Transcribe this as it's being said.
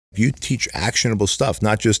You teach actionable stuff,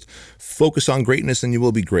 not just focus on greatness and you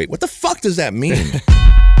will be great. What the fuck does that mean?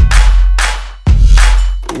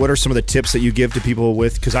 What are some of the tips that you give to people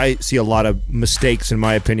with, because I see a lot of mistakes in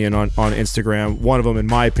my opinion on Instagram. One of them, in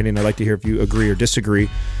my opinion, I'd like to hear if you agree or disagree,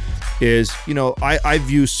 is, you know, I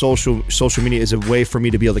view social media as a way for me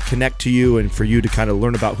to be able to connect to you and for you to kind of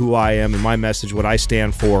learn about who I am and my message, what I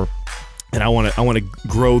stand for. And I want to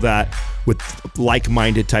grow that with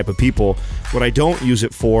like-minded type of people. What I don't use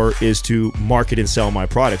it for is to market and sell my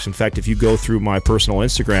products. In fact, if you go through my personal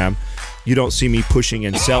Instagram, you don't see me pushing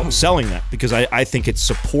and selling that, because I think it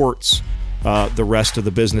supports the rest of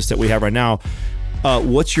the business that we have right now.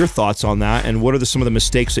 What's your thoughts on that? And what are some of the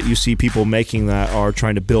mistakes that you see people making that are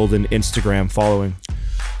trying to build an Instagram following?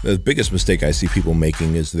 The biggest mistake I see people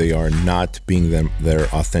making is they are not being their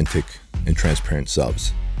authentic and transparent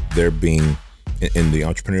selves. They're being, in the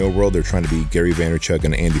entrepreneurial world, they're trying to be Gary Vaynerchuk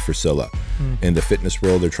and Andy Frisella. In the fitness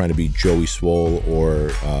world, they're trying to be Joey Swoll or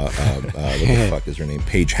what the fuck is her name?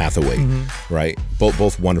 Paige Hathaway, right?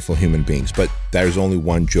 Both wonderful human beings, but there's only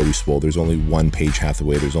one Joey Swoll. There's only one Paige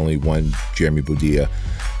Hathaway. There's only one Jeremy Budia.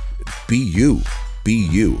 Be you. Be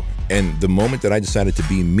you. And the moment that I decided to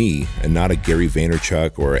be me and not a Gary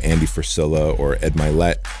Vaynerchuk or Andy Frisella or Ed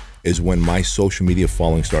Milet is when my social media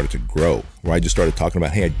following started to grow, where I just started talking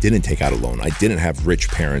about, hey, I didn't take out a loan. I didn't have rich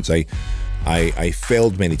parents. I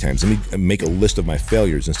failed many times. Let me make a list of my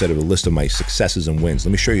failures instead of a list of my successes and wins.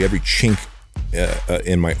 Let me show you every chink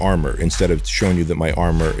in my armor instead of showing you that my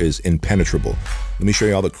armor is impenetrable. Let me show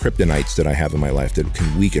you all the kryptonites that I have in my life that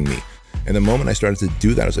can weaken me. And the moment I started to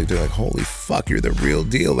do that, I was like, they're like, holy fuck, you're the real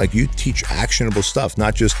deal. Like, you teach actionable stuff,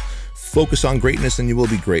 not just focus on greatness and you will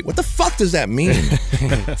be great. What the fuck does that mean?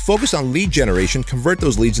 Focus on lead generation, convert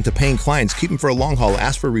those leads into paying clients, keep them for a long haul,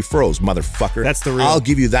 ask for referrals, motherfucker. That's the real. I'll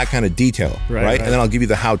give you that kind of detail, right? And then I'll give you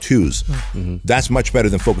the how-tos. That's much better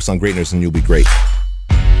than focus on greatness and you'll be great.